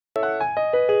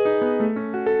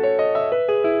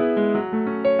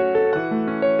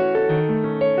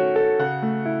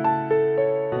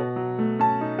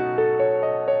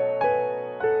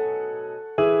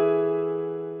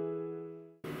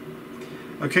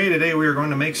Okay, today we are going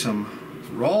to make some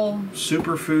raw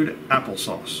superfood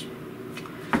applesauce.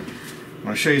 I'm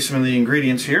going to show you some of the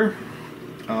ingredients here.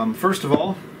 First of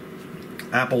all,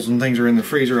 apples and things are in the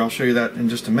freezer. I'll show you that in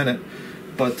just a minute.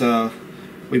 But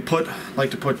we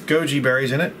like to put goji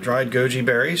berries in it, dried goji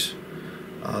berries.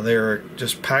 They're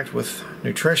just packed with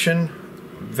nutrition,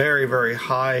 very, very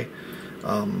high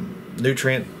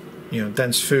nutrient,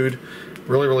 dense food.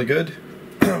 Really, really good.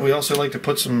 We also like to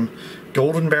put some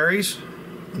golden berries,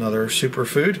 another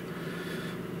superfood.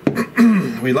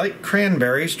 We like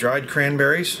cranberries, dried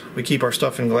cranberries. We keep our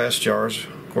stuff in glass jars,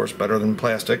 of course, better than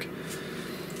plastic.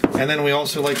 And then we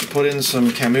also like to put in some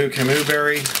camu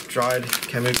berry, dried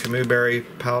camu berry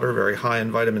powder, very high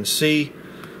in vitamin C.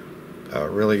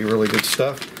 Really, really good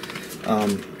stuff.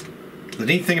 The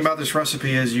neat thing about this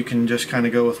recipe is you can just kind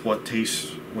of go with what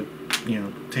taste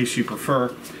you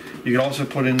prefer. You can also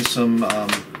put in some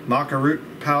maca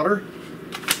root powder.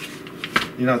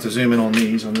 You don't have to zoom in on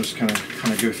these. I'm just kind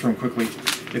of go through them quickly.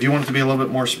 If you want it to be a little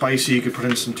bit more spicy, you could put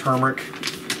in some turmeric.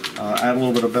 Add a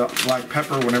little bit of black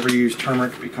pepper whenever you use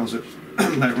turmeric, because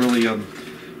that really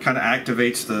kind of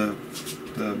activates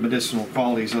the medicinal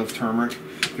qualities of turmeric.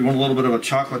 If you want a little bit of a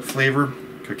chocolate flavor,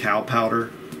 cacao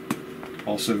powder,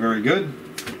 also very good.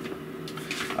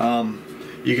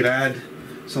 You could add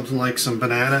something like some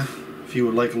banana, if you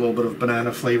would like a little bit of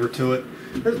banana flavor to it.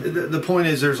 The point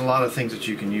is, there's a lot of things that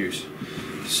you can use.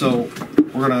 So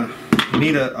we're going to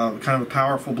need a kind of a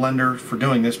powerful blender for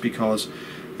doing this, because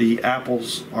the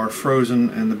apples are frozen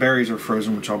and the berries are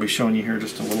frozen, which I'll be showing you here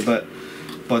just a little bit.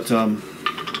 But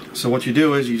so what you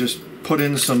do is you just put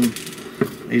in some,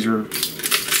 these are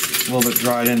a little bit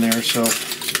dried in there, so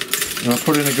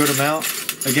put in a good amount.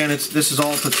 Again, this is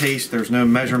all to taste. There's no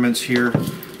measurements here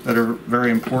that are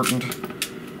very important.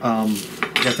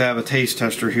 You have to have a taste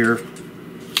tester here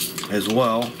as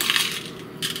well.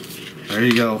 There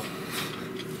you go.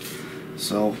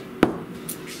 So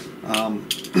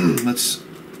let's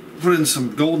put in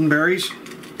some golden berries.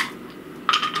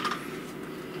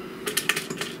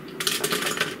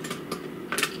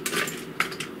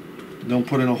 Don't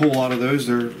put in a whole lot of those.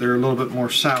 They're a little bit more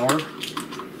sour.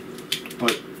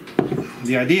 But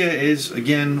the idea is,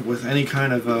 again, with any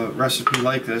kind of a recipe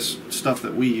like this, stuff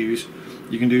that we use,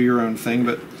 you can do your own thing,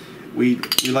 but we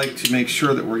like to make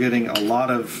sure that we're getting a lot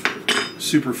of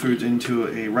superfoods into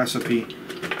a recipe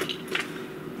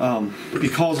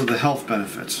because of the health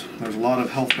benefits. There's a lot of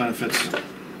health benefits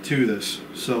to this.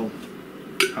 So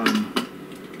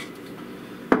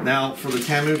now for the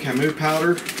camu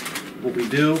powder, what we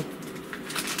do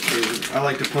is I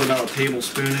like to put about a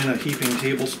tablespoon in, a heaping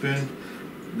tablespoon.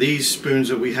 These spoons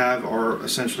that we have are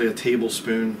essentially a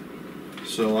tablespoon,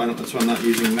 so that's why I'm not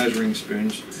using measuring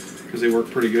spoons, because they work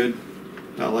pretty good.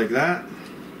 About like that.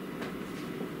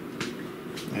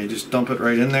 And you just dump it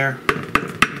right in there.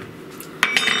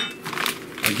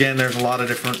 Again, there's a lot of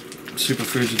different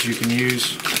superfoods that you can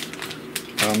use.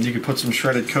 You can put some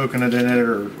shredded coconut in it,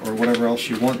 or whatever else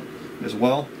you want as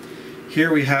well.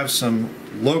 Here we have some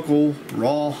local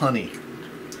raw honey.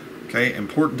 Okay,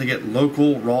 important to get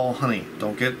local raw honey.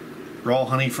 Don't get raw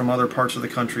honey from other parts of the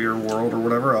country or world or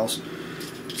whatever else.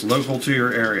 It's local to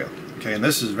your area. Okay, and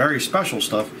this is very special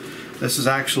stuff. This is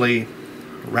actually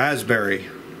raspberry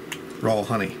raw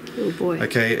honey. Oh boy.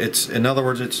 Okay, in other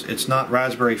words, it's not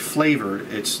raspberry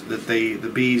flavored. It's that the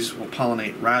bees will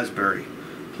pollinate raspberry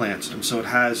plants, and so it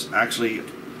has actually,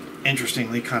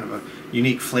 interestingly, kind of a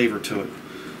unique flavor to it.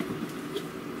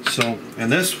 So,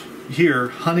 and this here,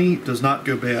 honey does not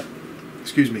go bad.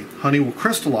 Excuse me. Honey will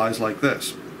crystallize like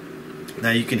this.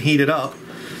 Now you can heat it up,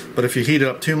 but if you heat it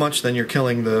up too much, then you're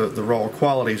killing the raw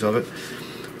qualities of it.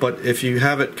 But if you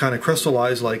have it kind of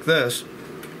crystallized like this,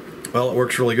 well, it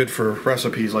works really good for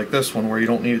recipes like this one, where you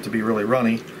don't need it to be really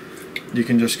runny. You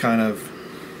can just kind of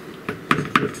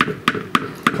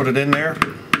put it in there,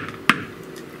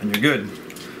 and you're good.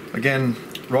 Again,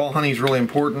 raw honey is really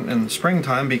important in the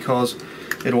springtime, because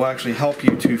it will actually help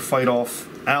you to fight off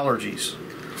allergies,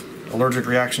 allergic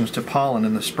reactions to pollen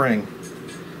in the spring.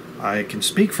 I can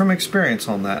speak from experience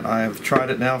on that. I have tried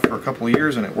it now for a couple of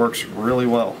years, and it works really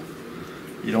well.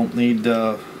 You don't need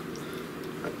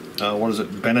what is it,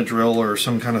 Benadryl or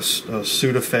some kind of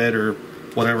Sudafed or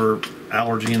whatever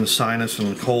allergy in the sinus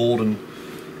and cold and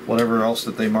whatever else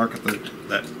that they market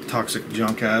that toxic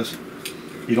junk as.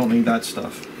 You don't need that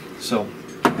stuff. So,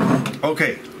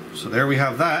 okay, so there we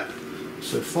have that.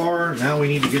 So far, now we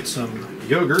need to get some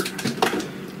yogurt.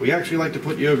 We actually like to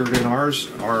put yogurt in our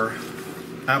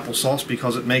applesauce,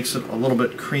 because it makes it a little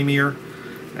bit creamier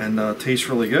and tastes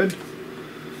really good.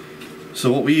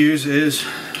 So what we use is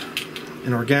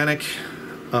an organic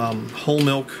whole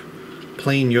milk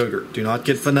plain yogurt. Do not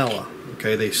get vanilla.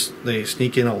 Okay, they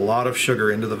sneak in a lot of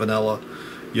sugar into the vanilla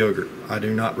yogurt. I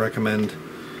do not recommend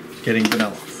getting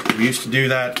vanilla. We used to do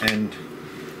that, and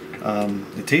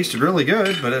it tasted really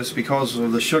good, but it's because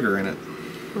of the sugar in it.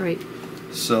 Right.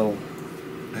 So,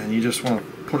 and you just want to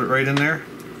put it right in there.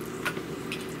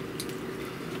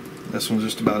 This one's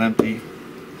just about empty,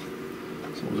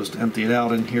 so we'll just empty it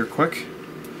out in here quick.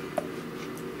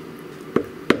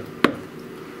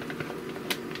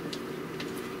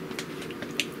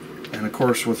 And of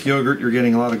course, with yogurt, you're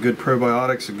getting a lot of good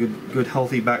probiotics, a good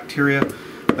healthy bacteria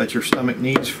that your stomach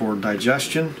needs for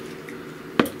digestion.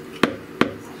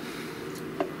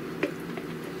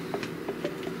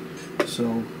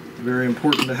 So, very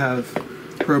important to have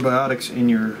probiotics in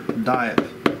your diet.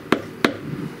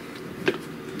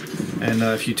 And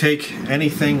if you take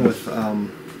anything with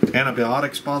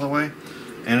antibiotics, by the way,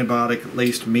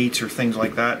 antibiotic-laced meats or things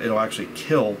like that, it'll actually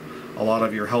kill a lot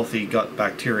of your healthy gut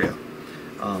bacteria.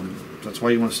 That's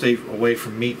why you want to stay away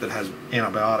from meat that has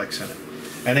antibiotics in it.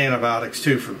 And antibiotics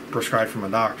too, prescribed from a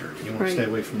doctor. You want to stay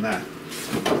away from that.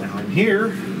 Now in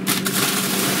here,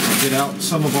 I'll get out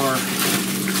some of our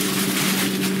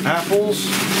apples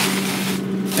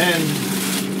and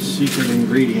secret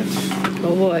ingredients.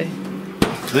 Oh boy.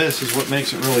 This is what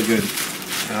makes it really good.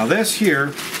 Now this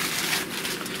here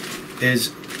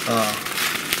is, I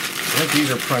think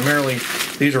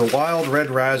these are wild red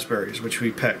raspberries, which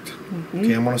we picked.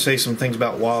 Okay, I'm going to say some things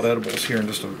about wild edibles here in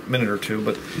just a minute or two,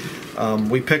 but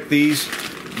we picked these.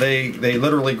 They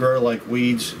literally grow like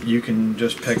weeds. You can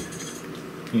just pick,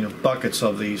 you know, buckets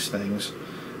of these things.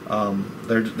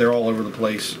 They're all over the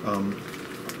place.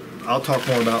 I'll talk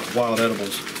more about wild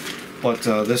edibles, but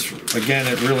this, again,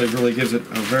 it really gives it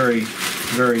a very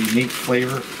neat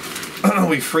flavor.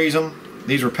 We freeze them.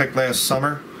 These were picked last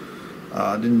summer.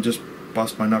 Didn't just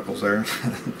bust my knuckles there.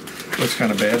 Looks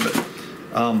kind of bad,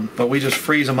 but we just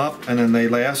freeze them up and then they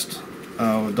last.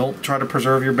 Don't try to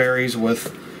preserve your berries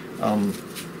with,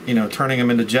 you know, turning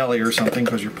them into jelly or something,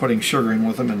 because you're putting sugar in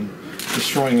with them and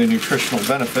destroying the nutritional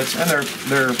benefits. And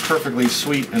they're perfectly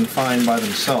sweet and fine by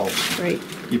themselves. Right.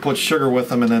 You put sugar with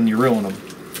them and then you ruin them.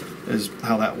 Is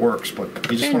how that works. But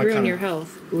you just want to ruin your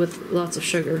health with lots of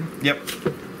sugar. Yep.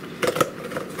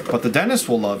 But the dentist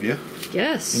will love you.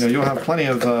 Yes. You know, you'll have plenty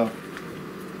of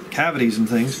cavities and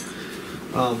things.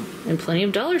 And plenty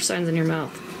of dollar signs in your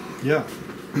mouth. Yeah.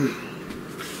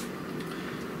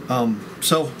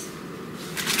 So,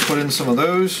 put in some of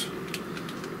those.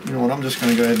 You know what, I'm just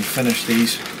going to go ahead and finish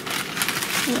these.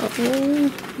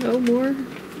 Uh-oh, no more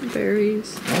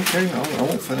berries. Okay, I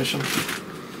won't finish them.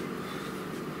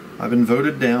 I've been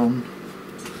voted down.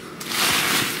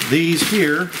 These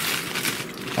here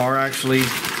are actually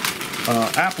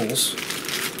apples,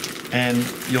 and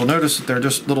you'll notice that they're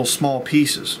just little small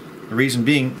pieces. The reason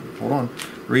being, the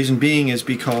reason being is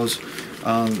because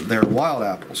they're wild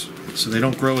apples, so they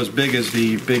don't grow as big as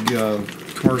the big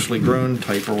commercially grown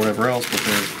type or whatever else, but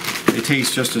they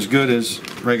taste just as good as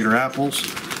regular apples.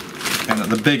 And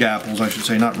the big apples, I should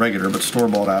say, not regular, but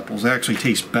store-bought apples, they actually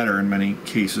taste better in many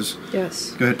cases.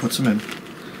 Yes. Go ahead, put some in.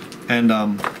 And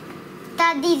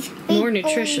Daddy's more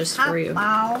nutritious for you.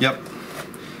 Yep.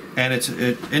 And it's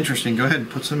interesting. Go ahead and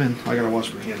put some in. I gotta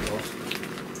wash my hands off.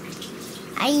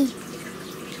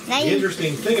 The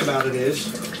interesting thing about it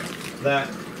is that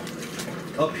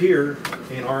up here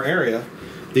in our area,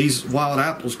 these wild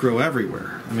apples grow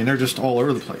everywhere. I mean, they're just all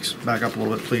over the place. Back up a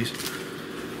little bit, please.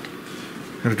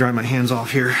 I'm gonna dry my hands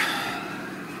off here.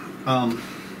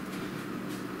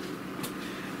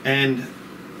 And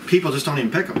people just don't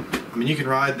even pick them. I mean, you can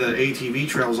ride the ATV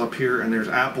trails up here and there's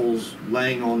apples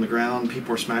laying on the ground.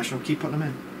 People are smashing them, keep putting them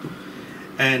in.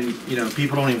 And, you know,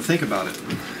 people don't even think about it.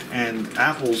 And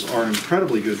apples are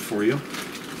incredibly good for you.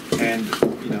 And,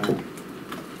 you know,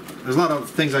 there's a lot of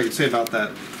things I could say about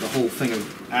that, the whole thing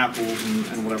of apples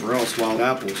and whatever else, wild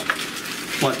apples.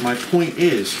 But my point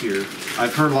is here,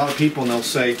 I've heard a lot of people and they'll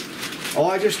say, oh,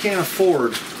 I just can't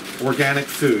afford organic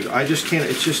food. I just can't,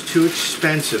 it's just too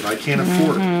expensive. I can't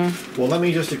afford it. Well, let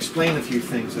me just explain a few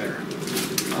things there.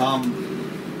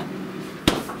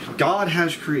 God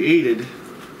has created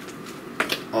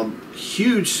a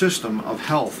huge system of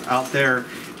health out there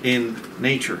in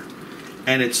nature,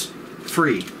 and it's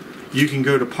free. You can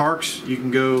go to parks, you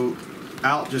can go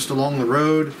out just along the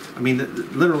road. I mean,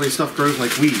 literally stuff grows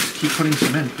like weeds. Keep putting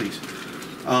some in, please.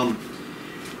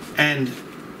 And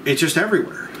it's just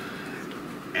everywhere.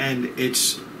 And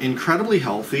it's incredibly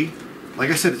healthy. Like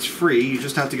I said, it's free. You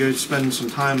just have to go spend some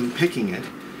time picking it.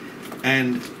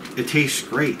 And it tastes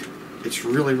great. It's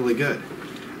really, really good.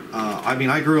 I mean,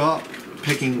 I grew up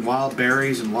picking wild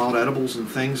berries and wild edibles and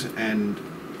things, and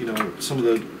you know, some of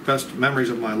the best memories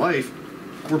of my life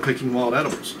were picking wild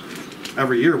edibles.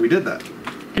 Every year we did that.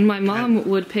 And my mom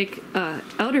would pick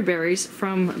elderberries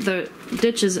from the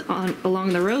ditches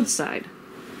along the roadside.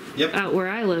 Yep. Out where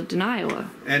I lived in Iowa.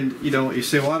 And you know, you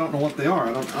say, well, I don't know what they are.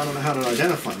 I don't know how to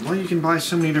identify them. Well, you can buy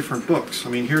so many different books. I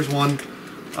mean, here's one,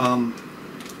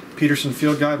 Peterson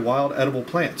Field Guide, Wild Edible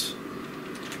Plants.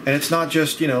 And it's not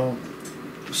just, you know,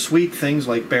 sweet things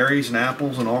like berries and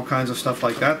apples and all kinds of stuff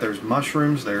like that. There's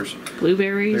mushrooms, there's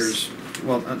blueberries.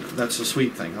 Well, that's the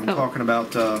sweet thing. I'm talking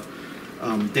about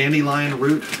dandelion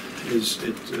root it's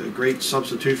a great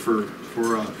substitute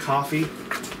for coffee.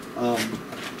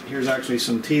 Here's actually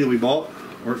some tea that we bought,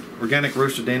 organic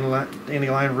roasted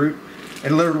dandelion root.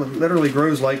 It literally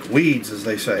grows like weeds, as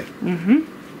they say.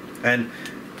 Mm-hmm. And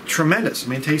tremendous. I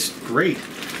mean, it tastes great.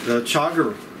 The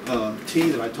chaga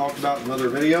tea that I talked about in another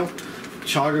video,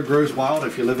 chaga grows wild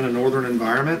if you live in a northern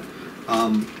environment.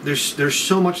 There's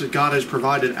so much that God has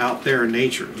provided out there in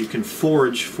nature. You can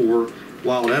forage for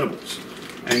wild edibles.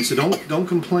 And so don't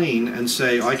complain and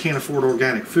say, oh, I can't afford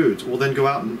organic foods. Well, then go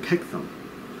out and pick them.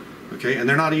 Okay, and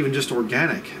they're not even just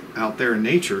organic out there in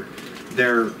nature.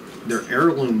 They're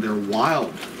heirloom. They're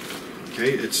wild.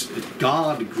 Okay,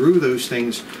 God grew those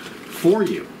things for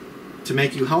you to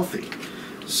make you healthy.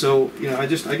 So you know, I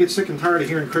get sick and tired of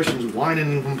hearing Christians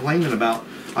whining and complaining about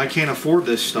I can't afford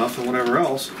this stuff and whatever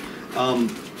else, and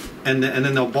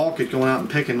then they'll balk at going out and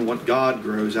picking what God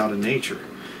grows out in nature.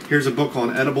 Here's a book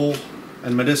on edible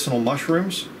and medicinal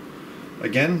mushrooms.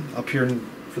 Again, up here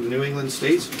for the New England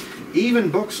states.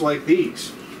 Even books like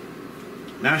these,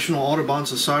 National Audubon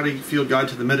Society Field Guide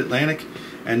to the Mid-Atlantic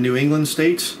and New England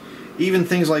states, even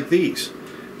things like these,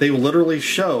 they will literally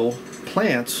show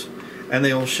plants, and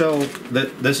they will show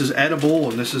that this is edible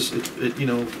and this is, you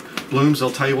know, blooms. They'll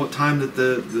tell you what time that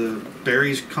the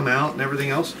berries come out and everything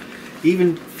else.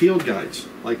 Even field guides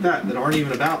like that aren't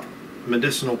even about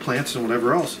medicinal plants and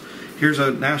whatever else. Here's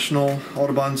a National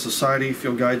Audubon Society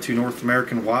Field Guide to North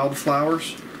American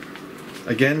Wildflowers.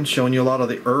 Again, showing you a lot of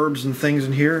the herbs and things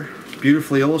in here.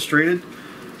 Beautifully illustrated.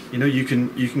 You know, you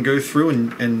can go through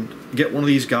and get one of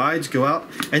these guides, go out,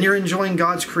 and you're enjoying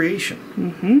God's creation.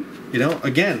 Mm-hmm. You know,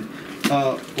 again,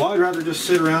 well, I'd rather just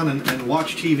sit around and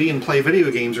watch TV and play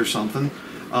video games or something.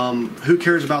 Who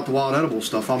cares about the wild edible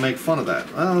stuff? I'll make fun of that.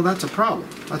 Oh, that's a problem.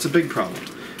 That's a big problem.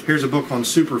 Here's a book on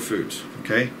superfoods.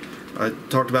 Okay, I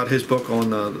talked about his book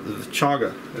on the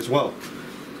chaga as well.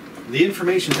 The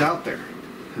information's out there.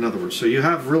 In other words, so you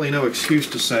have really no excuse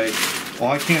to say,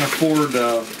 well, I can't afford,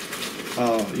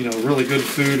 you know, really good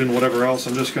food and whatever else.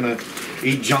 I'm just going to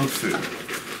eat junk food.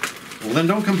 Well, then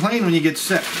don't complain when you get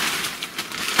sick.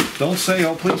 Don't say,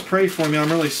 oh, please pray for me. I'm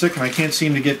really sick and I can't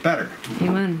seem to get better.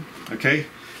 Amen. Okay?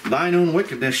 Thine own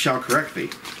wickedness shall correct thee,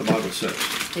 the Bible says.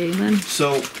 Amen.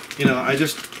 So, you know,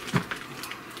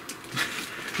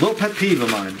 little pet peeve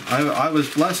of mine. I was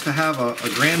blessed to have a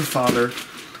grandfather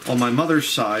on my mother's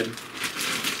side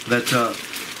that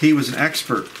he was an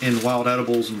expert in wild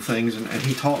edibles and things, and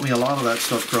he taught me a lot of that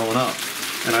stuff growing up.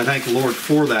 And I thank the Lord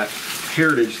for that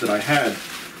heritage that I had.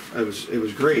 It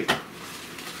was great.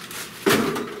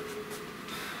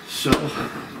 So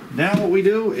now what we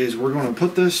do is we're going to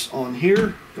put this on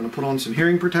here, going to put on some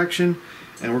hearing protection,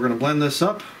 and we're going to blend this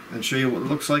up and show you what it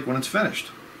looks like when it's finished.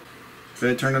 Go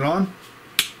ahead, turn it on.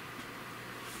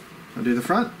 I'll do the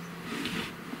front.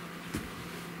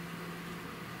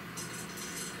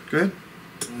 Good.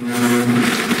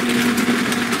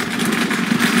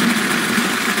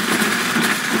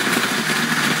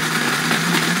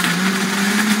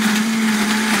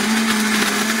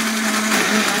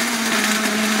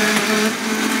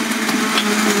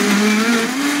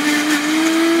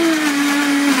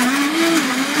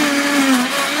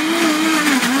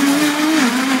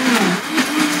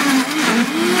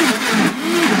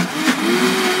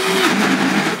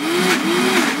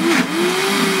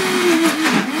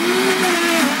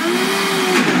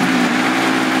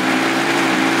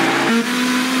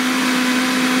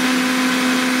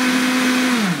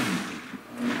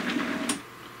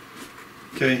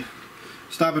 Okay,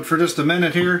 stop it for just a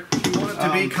minute here. You want it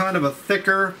to be kind of a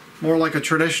thicker, more like a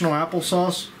traditional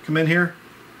applesauce. Come in here.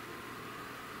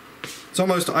 It's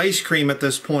almost ice cream at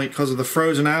this point because of the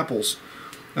frozen apples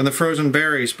and the frozen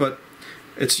berries, but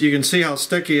you can see how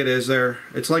sticky it is there.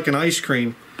 It's like an ice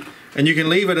cream, and you can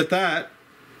leave it at that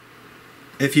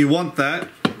if you want that.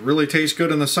 It really tastes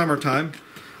good in the summertime.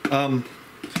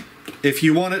 If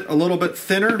you want it a little bit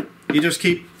thinner, you just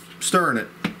keep stirring it.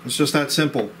 It's just that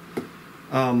simple.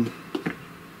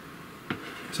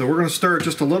 So we're going to stir it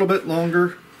just a little bit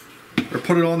longer, or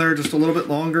put it on there just a little bit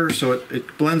longer so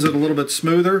it blends it a little bit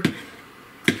smoother.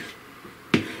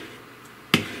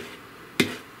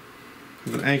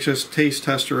 an anxious taste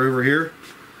tester over here.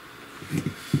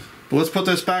 But let's put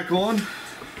this back on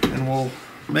and we'll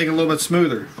make it a little bit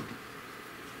smoother.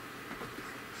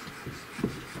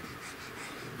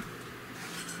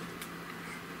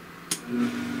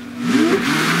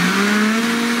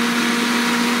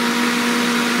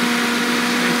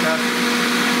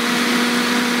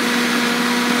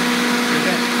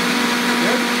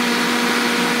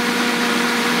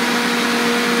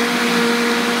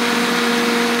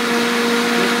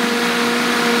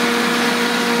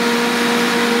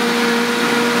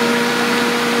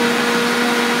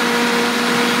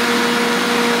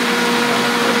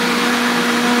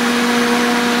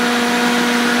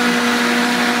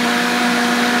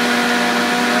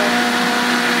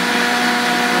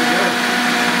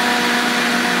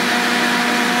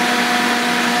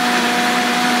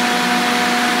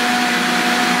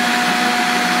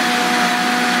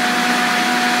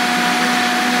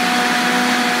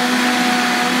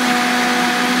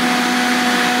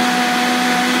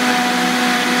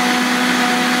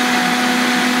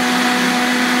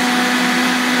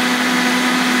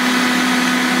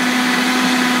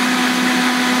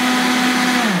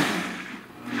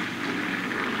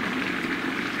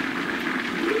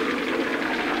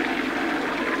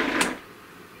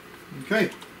 Okay.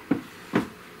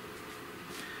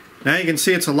 Now you can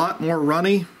see it's a lot more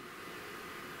runny.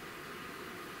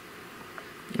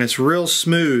 It's real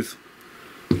smooth.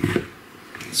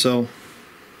 So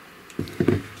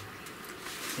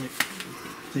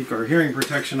take our hearing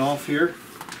protection off here.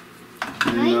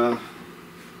 And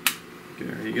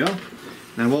there you go.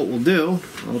 Now what we'll do,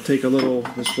 I'll take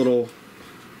this little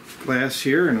glass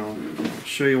here and I'll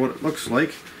show you what it looks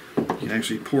like. You can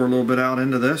actually pour a little bit out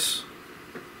into this.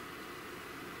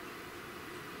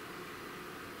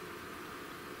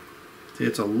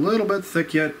 It's a little bit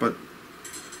thick yet, but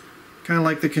kind of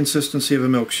like the consistency of a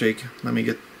milkshake. Let me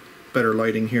get better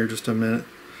lighting here just a minute.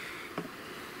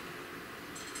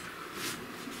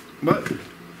 But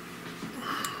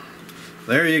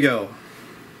there you go.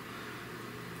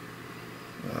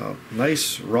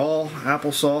 Nice raw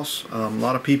applesauce. A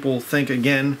lot of people think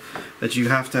again that you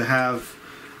have to have,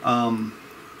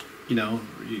 you know,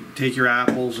 you take your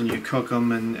apples and you cook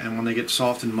them, and when they get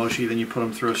soft and mushy, then you put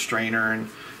them through a strainer, and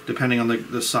depending on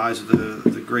the size of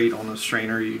the grate on the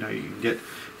strainer, you know, you can get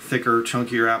thicker,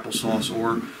 chunkier applesauce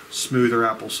or smoother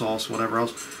applesauce, whatever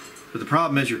else. But the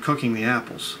problem is you're cooking the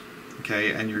apples,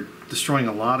 okay, and you're destroying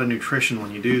a lot of nutrition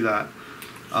when you do that.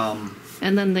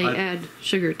 And then they add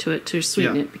sugar to it to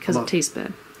sweeten it because it tastes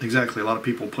bad. Exactly. A lot of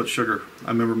people put sugar. I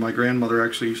remember my grandmother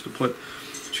actually used to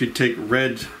she'd take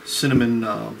red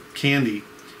cinnamon candy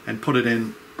and put it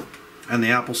in, and the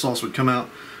applesauce would come out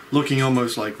looking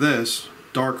almost like this,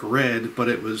 dark red, but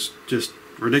it was just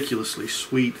ridiculously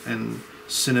sweet and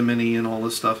cinnamony and all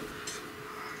this stuff.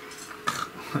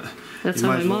 That's how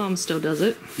my mom still does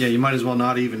it. Yeah, you might as well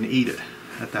not even eat it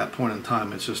at that point in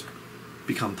time. It's just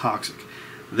become toxic.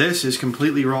 This is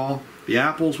completely raw. The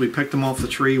apples, we picked them off the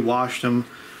tree, washed them,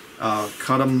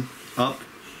 cut them up,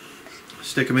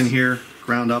 stick them in here,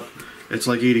 ground up. It's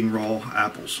like eating raw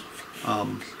apples.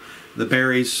 The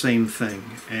berries, same thing.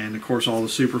 And of course all the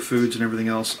superfoods and everything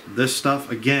else. This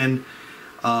stuff, again,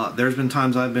 there's been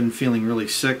times I've been feeling really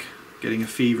sick, getting a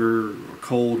fever, a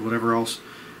cold, whatever else,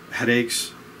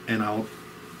 headaches, and I'll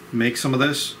make some of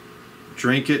this,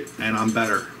 drink it, and I'm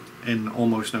better in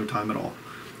almost no time at all.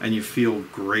 And you feel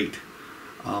great.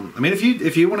 I mean,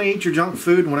 if you want to eat your junk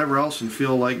food and whatever else and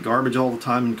feel like garbage all the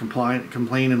time and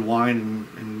complain and whine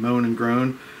and moan and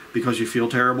groan because you feel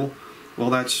terrible,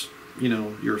 well, that's, you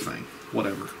know, your thing,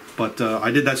 whatever. But I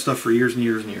did that stuff for years and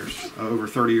years and years. Over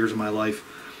 30 years of my life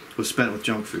was spent with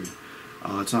junk food.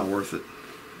 It's not worth it.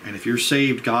 And if you're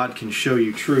saved, God can show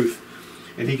you truth,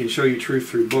 and He can show you truth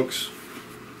through books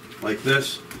like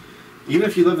this. Even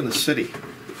if you live in the city,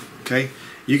 okay,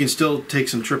 you can still take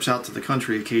some trips out to the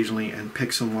country occasionally and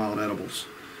pick some wild edibles.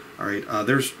 All right,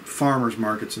 there's farmers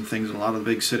markets and things in a lot of the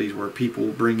big cities where people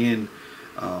bring in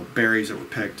berries that were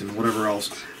picked and whatever else.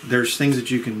 There's things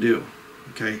that you can do,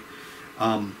 okay?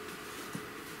 And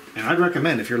I'd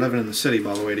recommend, if you're living in the city,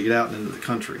 by the way, to get out and into the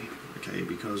country, okay?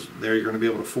 Because there you're going to be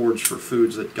able to forage for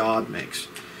foods that God makes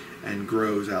and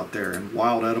grows out there. And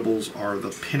wild edibles are the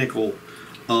pinnacle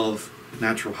of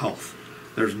natural health.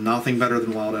 There's nothing better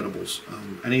than wild edibles.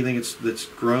 Anything that's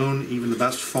grown, even the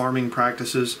best farming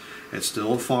practices, it's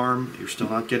still a farm. You're still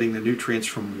not getting the nutrients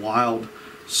from wild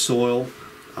soil.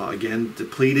 Again,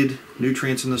 depleted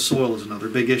nutrients in the soil is another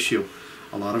big issue.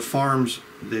 A lot of farms,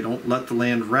 they don't let the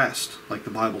land rest like the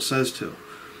Bible says to.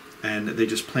 And they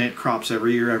just plant crops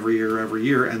every year,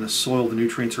 and the soil, the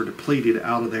nutrients are depleted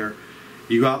out of there.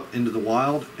 You go out into the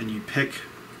wild and you pick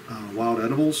wild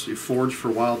edibles, you forage for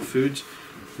wild foods,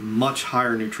 much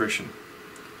higher nutrition.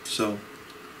 So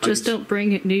just don't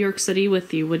bring New York City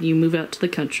with you when you move out to the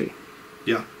country.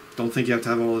 Yeah, don't think you have to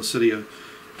have all the city of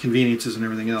conveniences and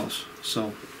everything else.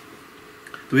 So,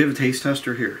 do we have a taste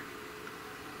tester here?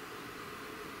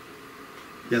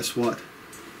 Guess what?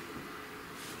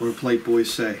 What do plate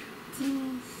boys say?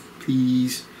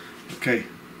 Peas. Okay,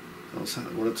 tell us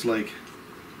what it's like.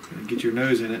 Get your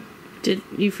nose in it. Did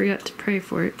you forget to pray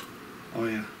for it? Oh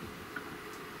yeah.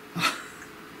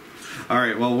 All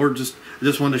right. Well, I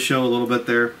just wanted to show a little bit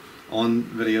there on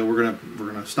video. We're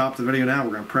gonna stop the video now.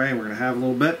 We're gonna pray. And we're gonna have a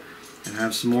little bit and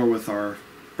have some more with our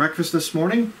breakfast this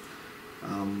morning,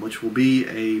 which will be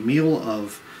a meal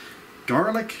of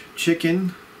garlic,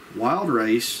 chicken, wild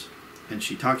rice, and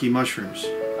shiitake mushrooms.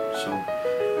 So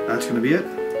that's gonna be it,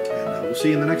 and we'll see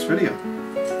you in the next video.